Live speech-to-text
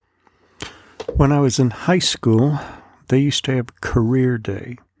When I was in high school, they used to have career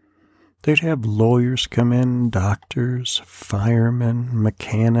day. They'd have lawyers come in, doctors, firemen,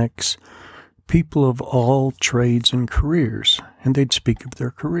 mechanics, people of all trades and careers, and they'd speak of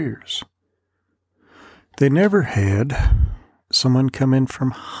their careers. They never had someone come in from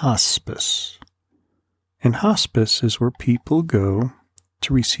hospice. And hospice is where people go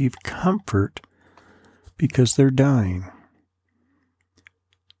to receive comfort because they're dying.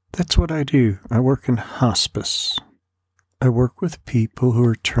 That's what I do. I work in hospice. I work with people who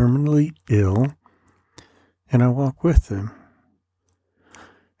are terminally ill, and I walk with them.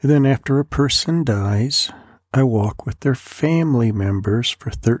 And then after a person dies, I walk with their family members for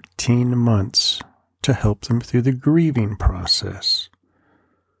 13 months to help them through the grieving process.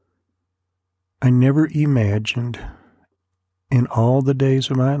 I never imagined in all the days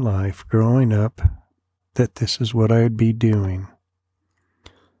of my life growing up that this is what I would be doing.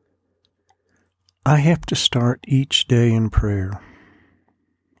 I have to start each day in prayer.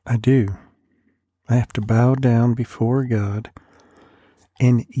 I do. I have to bow down before God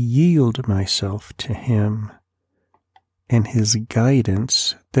and yield myself to Him and His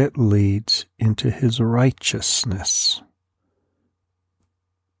guidance that leads into His righteousness.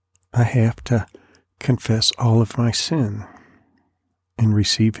 I have to confess all of my sin and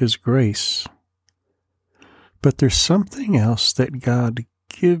receive His grace. But there's something else that God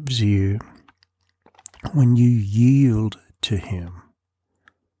gives you when you yield to Him.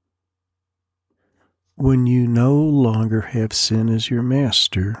 When you no longer have sin as your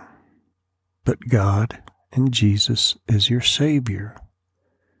master, but God and Jesus as your Savior.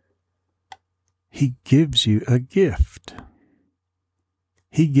 He gives you a gift.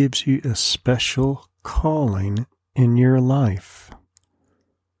 He gives you a special calling in your life.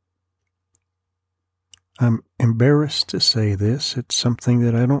 I'm embarrassed to say this. It's something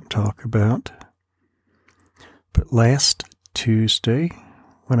that I don't talk about. But last Tuesday,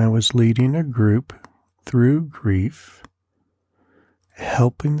 when I was leading a group through grief,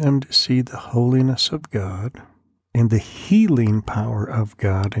 helping them to see the holiness of God and the healing power of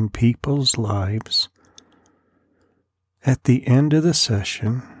God in people's lives, at the end of the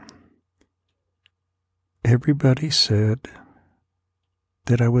session, everybody said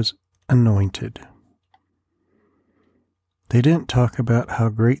that I was anointed. They didn't talk about how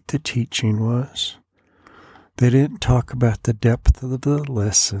great the teaching was. They didn't talk about the depth of the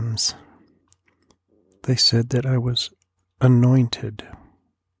lessons. They said that I was anointed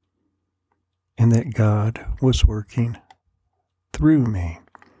and that God was working through me.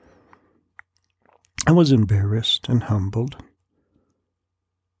 I was embarrassed and humbled,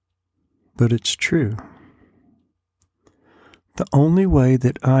 but it's true. The only way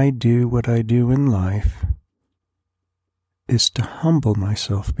that I do what I do in life is to humble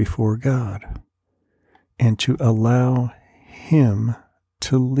myself before God and to allow Him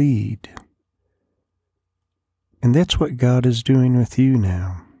to lead. And that's what God is doing with you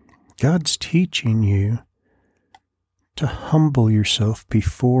now. God's teaching you to humble yourself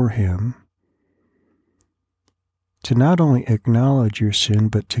before Him, to not only acknowledge your sin,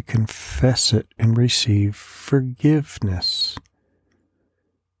 but to confess it and receive forgiveness.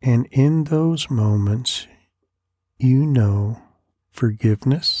 And in those moments, you know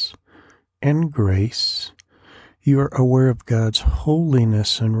forgiveness and grace. You are aware of God's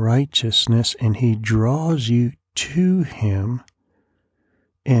holiness and righteousness, and He draws you to Him.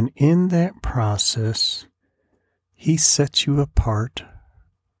 And in that process, He sets you apart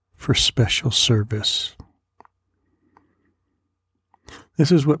for special service.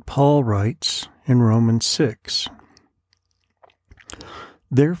 This is what Paul writes in Romans 6.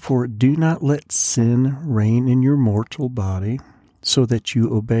 Therefore, do not let sin reign in your mortal body, so that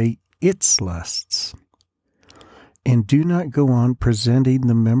you obey its lusts. And do not go on presenting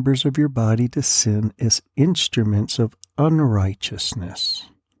the members of your body to sin as instruments of unrighteousness,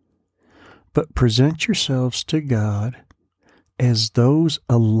 but present yourselves to God as those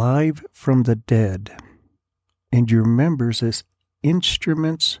alive from the dead, and your members as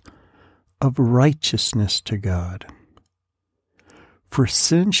instruments of righteousness to God. For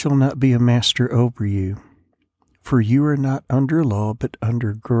sin shall not be a master over you, for you are not under law, but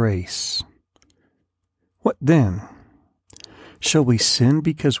under grace. What then? Shall we sin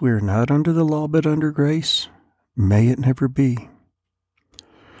because we are not under the law, but under grace? May it never be.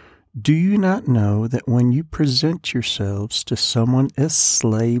 Do you not know that when you present yourselves to someone as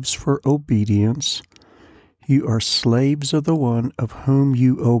slaves for obedience, you are slaves of the one of whom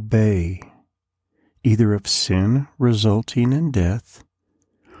you obey, either of sin resulting in death,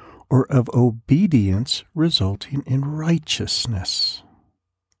 or of obedience resulting in righteousness?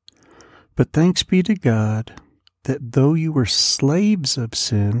 But thanks be to God that though you were slaves of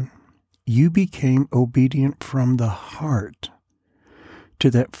sin, you became obedient from the heart to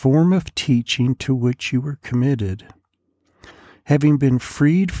that form of teaching to which you were committed. Having been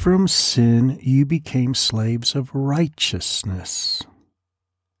freed from sin, you became slaves of righteousness.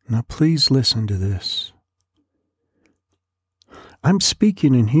 Now please listen to this. I'm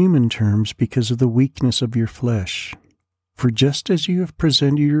speaking in human terms because of the weakness of your flesh. For just as you have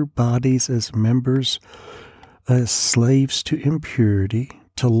presented your bodies as members, as slaves to impurity,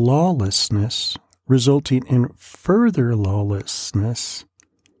 to lawlessness, resulting in further lawlessness,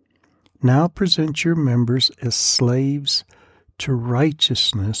 now present your members as slaves to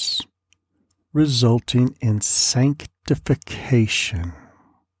righteousness, resulting in sanctification.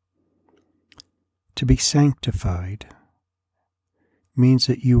 To be sanctified means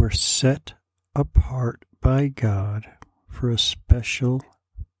that you are set apart by God for a special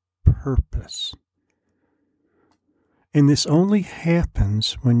purpose. And this only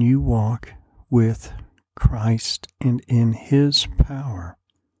happens when you walk with Christ and in His power.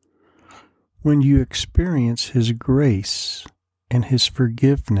 When you experience His grace and His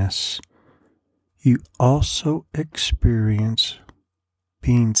forgiveness, you also experience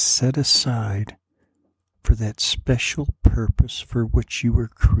being set aside for that special purpose for which you were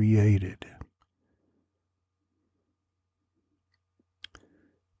created.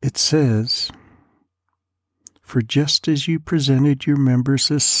 It says, "For just as you presented your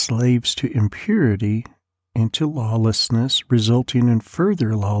members as slaves to impurity and to lawlessness, resulting in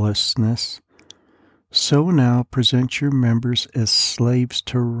further lawlessness, so now present your members as slaves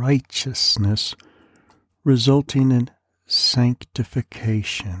to righteousness, resulting in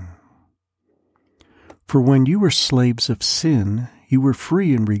sanctification. For when you were slaves of sin, you were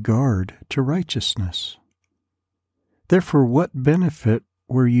free in regard to righteousness. Therefore, what benefit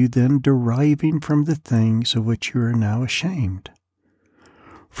were you then deriving from the things of which you are now ashamed?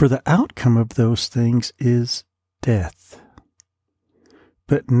 For the outcome of those things is death.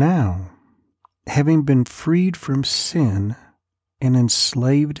 But now, having been freed from sin and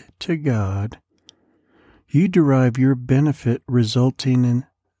enslaved to God, you derive your benefit resulting in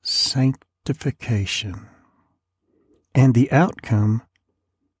sanctification, and the outcome,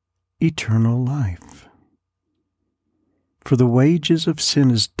 eternal life. For the wages of sin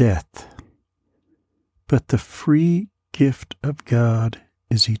is death, but the free gift of God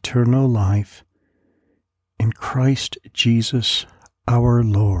is eternal life in Christ Jesus our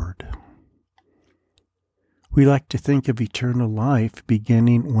Lord." We like to think of eternal life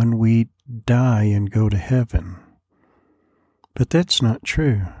beginning when we die and go to heaven. But that's not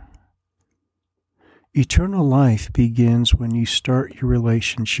true. Eternal life begins when you start your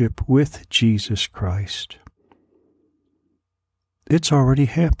relationship with Jesus Christ. It's already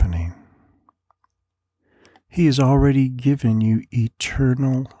happening. He has already given you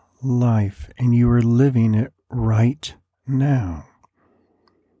eternal life, and you are living it right now.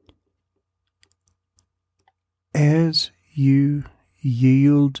 As you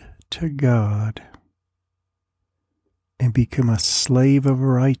yield to God and become a slave of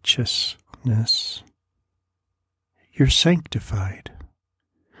righteousness, you're sanctified.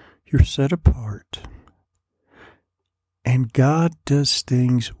 You're set apart. And God does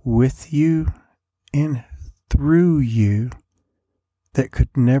things with you and through you that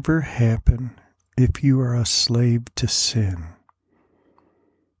could never happen if you are a slave to sin.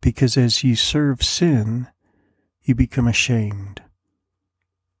 Because as you serve sin, you become ashamed,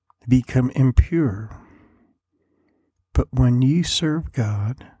 become impure. But when you serve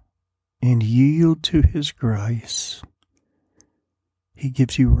God and yield to His grace, He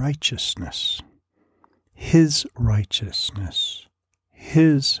gives you righteousness, His righteousness,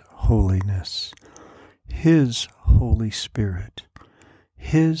 His holiness, His Holy Spirit,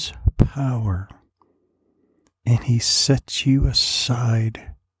 His power, and He sets you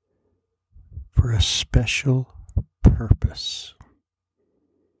aside for a special purpose.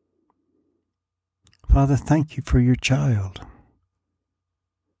 Father, thank you for your child.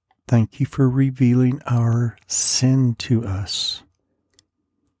 Thank you for revealing our sin to us,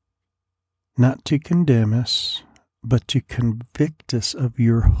 not to condemn us, but to convict us of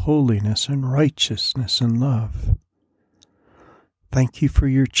your holiness and righteousness and love. Thank you for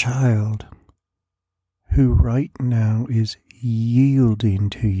your child who right now is yielding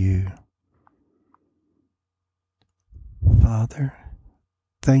to you. Father,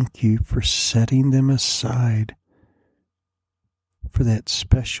 thank you for setting them aside for that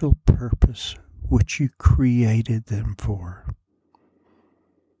special purpose which you created them for.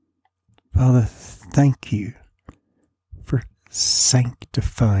 Father, thank you for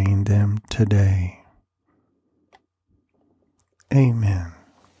sanctifying them today. Amen.